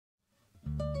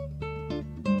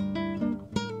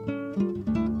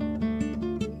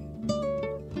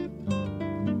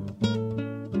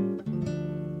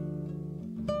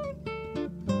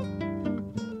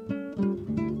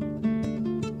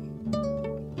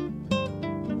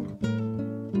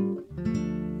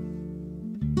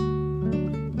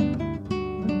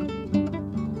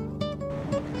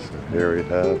Here we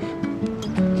have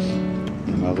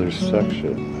another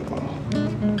section that will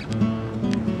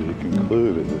be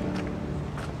concluded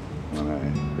when I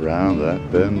round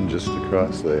that bend just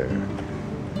across there.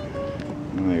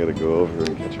 And I gotta go over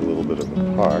and catch a little bit of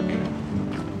a park.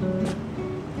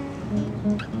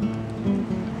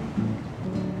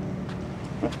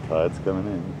 That tide's coming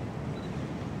in.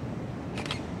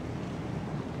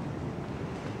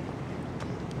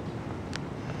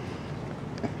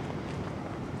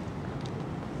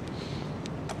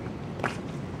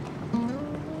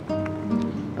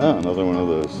 Oh, another one of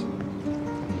those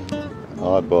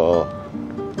oddball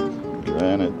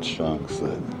granite chunks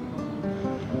that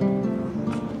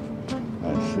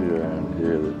I see around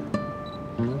here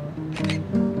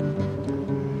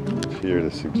that appear to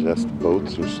suggest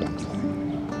boats or something.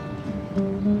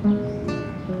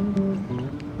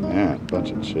 Man, a bunch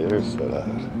of chairs set out.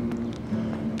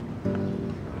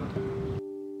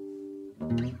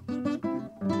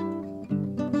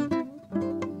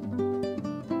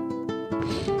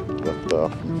 Left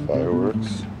off from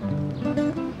fireworks.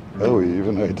 Oh, we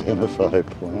even identify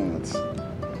plants.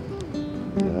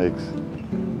 Yikes.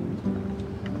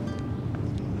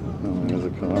 Oh, there's a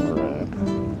cormorant.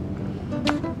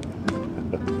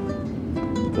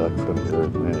 Duck's gonna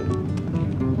hurt me.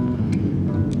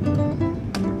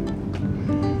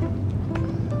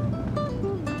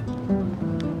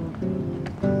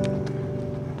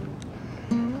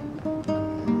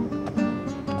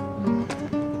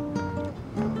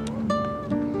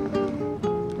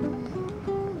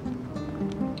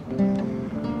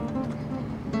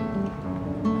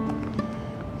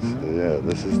 Yeah,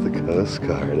 this is the Coast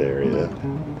Guard area.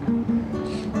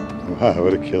 Wow,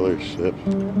 what a killer ship.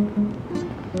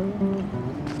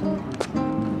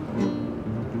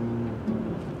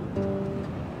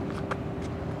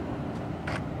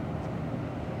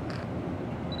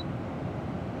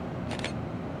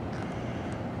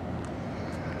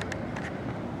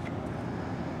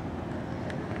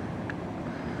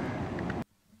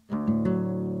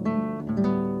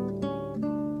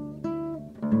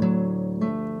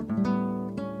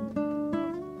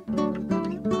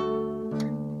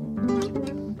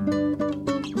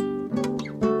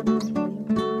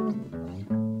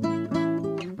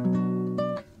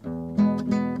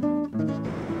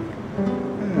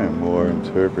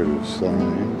 Interpretive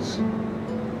signs.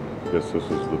 Guess this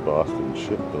is the Boston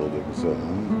shipbuilding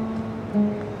zone.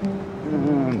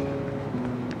 And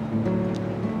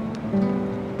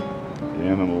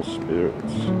animal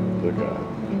spirits. Look at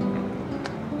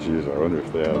it. Geez, I wonder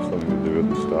if they have something to do with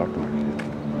the stock market.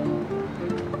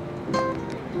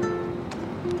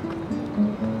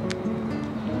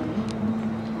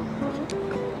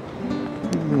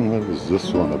 What is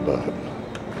this one about?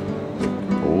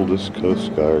 Oldest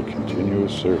Coast Guard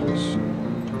continuous service.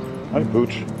 Hi,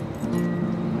 Pooch.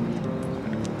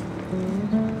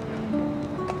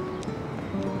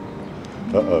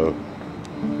 Uh-oh.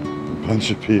 A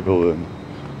bunch of people in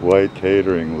white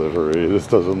catering livery. This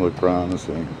doesn't look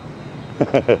promising.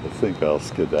 I think I'll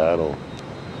skedaddle.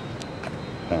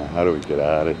 How do we get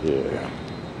out of here?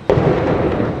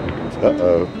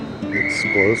 Uh-oh.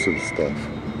 Explosive stuff.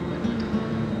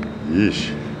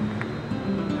 Yeesh.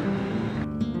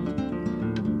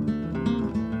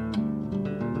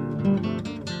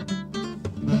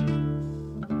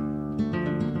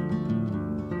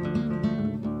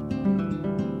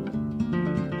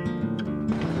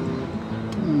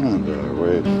 And our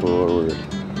way forward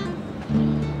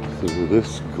through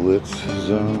this glitz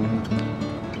zone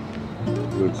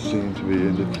would seem to be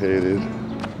indicated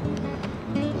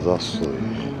thusly.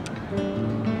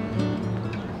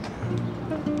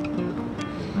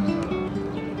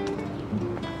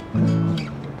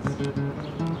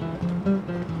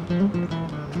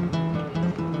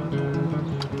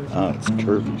 Ah, it's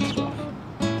curvy stuff.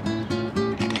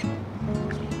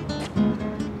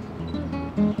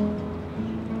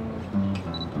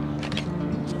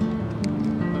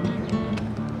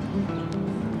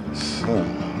 So,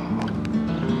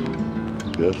 I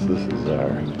guess this is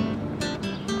our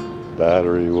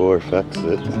Battery Wharf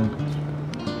exit.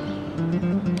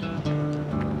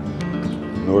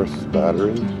 North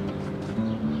Battery.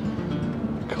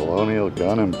 Colonial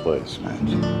gun emplacement.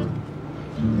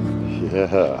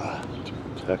 Yeah, to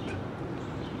protect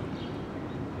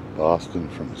Boston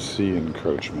from sea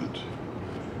encroachment.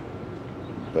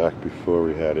 Back before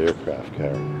we had aircraft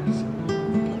carriers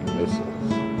and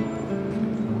missiles.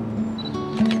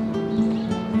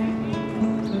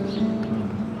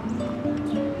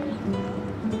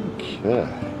 Okay,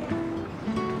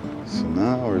 so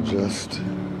now we're just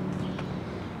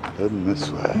heading this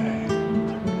way.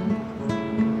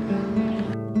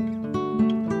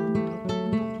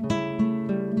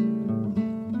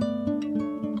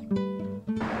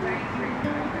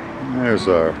 there's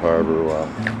our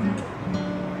Harborwalk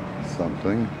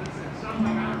something.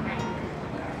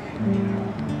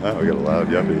 Oh, we got a loud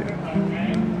yuppie.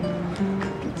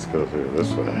 Let's go through this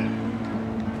way.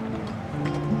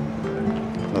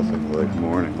 Nothing like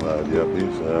morning loud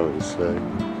yuppies, I always say.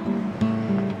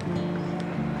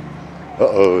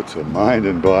 Uh-oh, it's a mind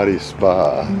and body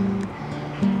spa.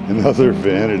 Another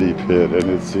vanity pit, and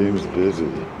it seems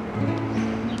busy.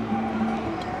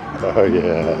 Oh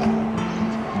yeah.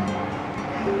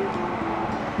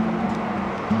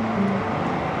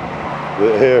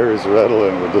 The air is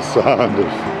rattling with the sound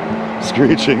of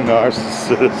screeching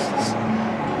narcissists.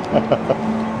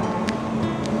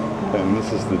 And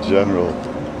this is the general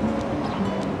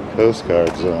Coast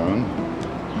Guard zone.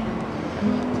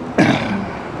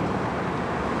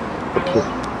 A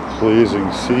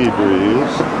pleasing sea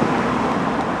breeze.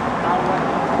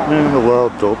 And the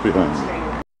wild dope behind me.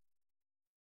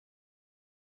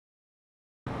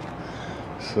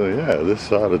 So yeah,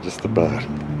 this ought to just about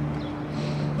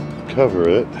cover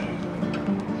it.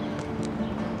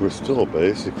 We're still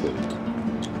basically,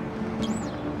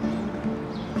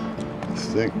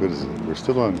 what is it? We're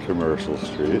still on Commercial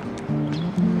Street,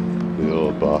 the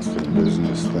old Boston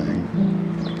business thing.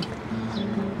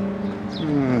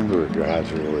 And we're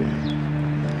gradually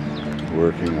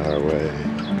working our way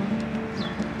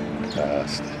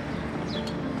past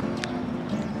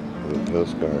the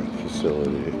Coast Guard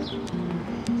facility.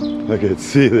 I could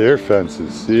see their fence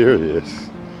is serious.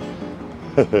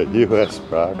 U.S.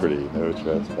 property, no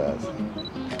trespassing.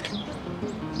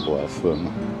 Bless them.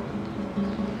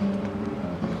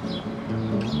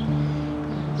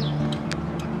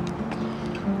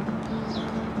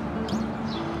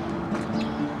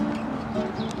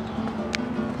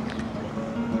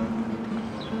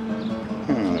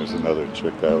 There's another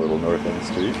tricked out little North End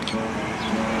street.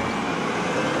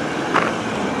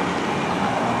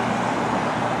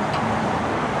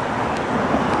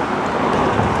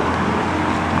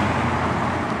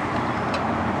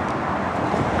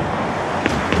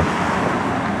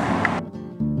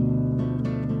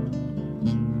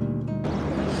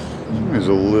 There's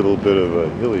a little bit of a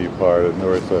hilly part of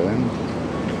North End.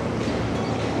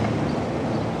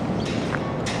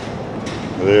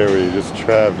 There we just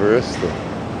traverse the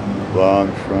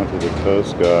long front of the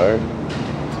Coast Guard.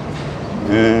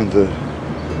 And the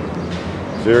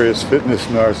various fitness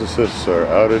narcissists are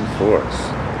out in force.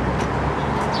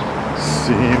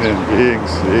 Seen and being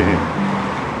seen.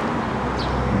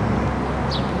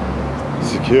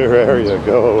 Secure area,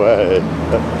 go away.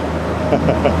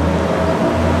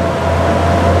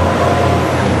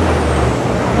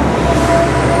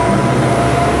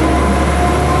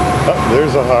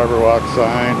 There's a Harborwalk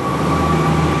sign.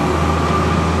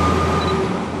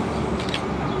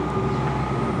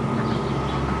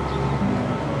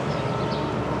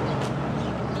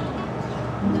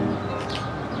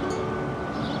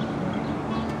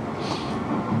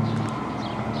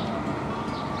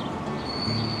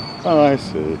 Oh, I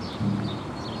see.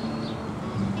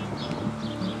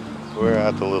 We're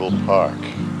at the little park.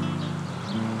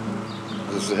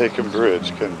 The Zakim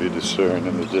Bridge can be discerned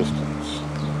in the distance.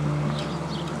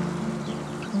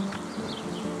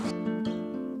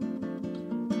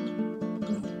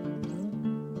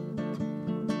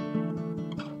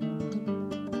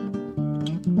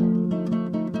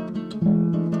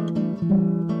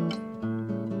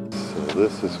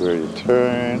 This is where you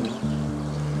turn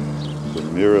the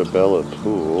Mirabella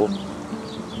Pool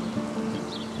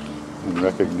in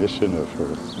recognition of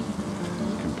her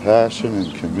compassion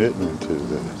and commitment to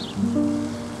the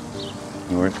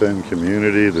North End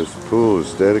community. This pool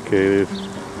is dedicated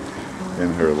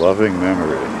in her loving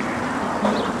memory.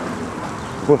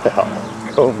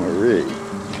 Well, go Marie.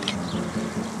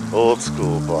 Old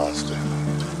school Boston.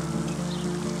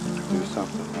 Do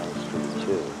something nice for the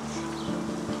kids.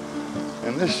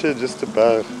 And this should just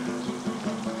about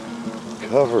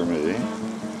cover me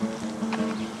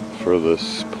for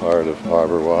this part of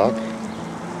Harborwalk.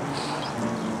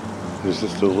 There's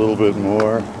just a little bit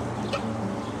more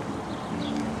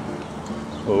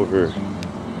over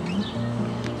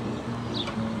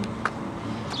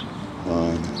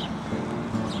on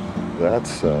that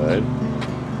side.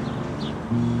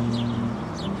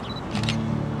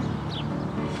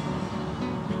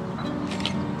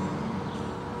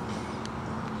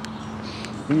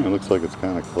 It looks like it's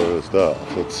kind of closed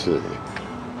off. Let's see.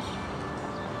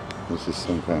 This is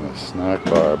some kind of snack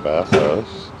bar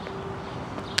bathhouse.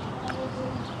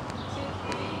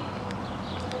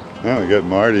 Now we got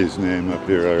Marty's name up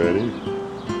here already.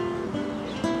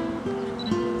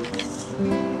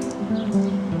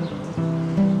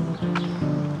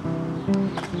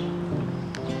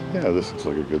 Yeah, this looks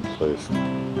like a good place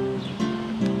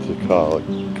to call it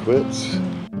quits.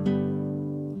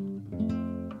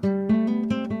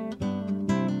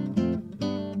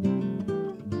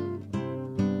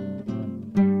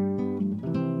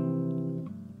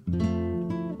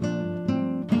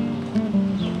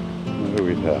 What do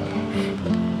we have?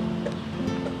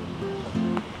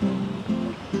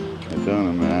 I don't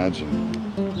imagine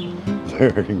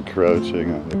they're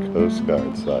encroaching on the Coast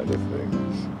Guard side of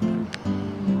things.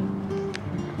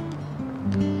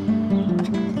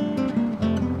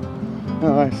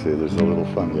 Oh, I see, there's a little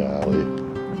funny alley.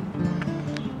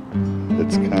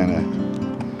 It's kind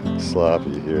of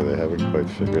sloppy here. They haven't quite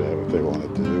figured out what they want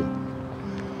to do.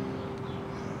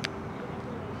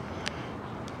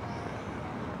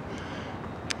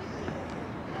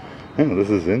 Yeah, this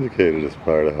is indicated as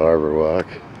part of Harborwalk.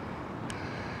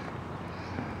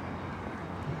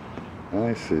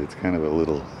 I see, it's kind of a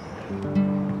little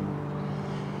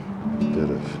bit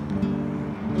of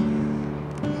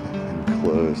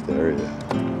enclosed area.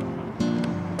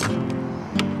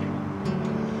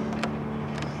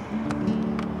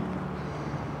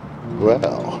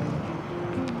 Well,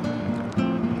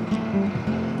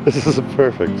 this is a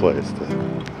perfect place to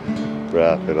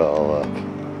wrap it all up.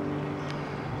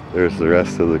 There's the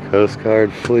rest of the Coast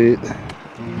Guard fleet.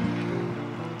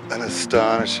 An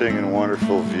astonishing and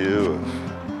wonderful view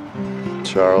of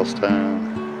Charlestown,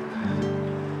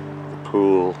 the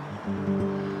pool,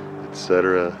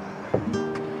 etc.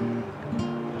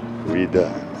 We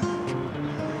done.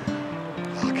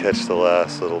 I'll catch the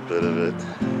last little bit of it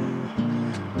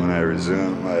when I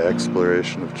resume my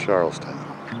exploration of Charlestown.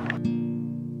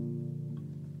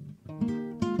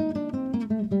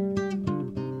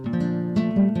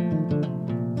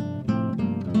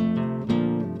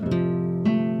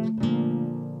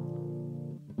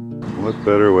 What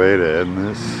better way to end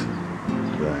this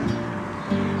than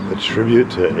a tribute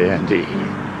to Andy,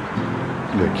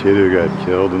 the kid who got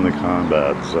killed in the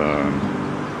combat zone.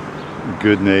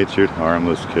 Good-natured,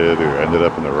 harmless kid who ended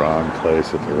up in the wrong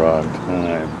place at the wrong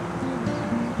time.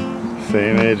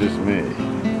 Same age as me.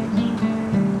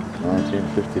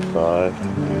 1955 to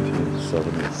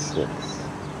 1976.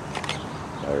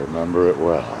 I remember it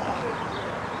well.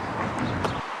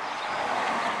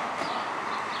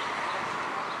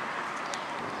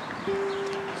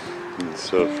 And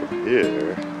so from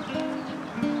here,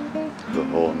 the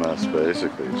whole mess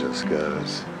basically just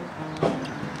goes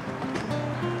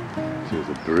to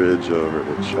the bridge over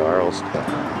to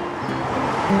Charlestown.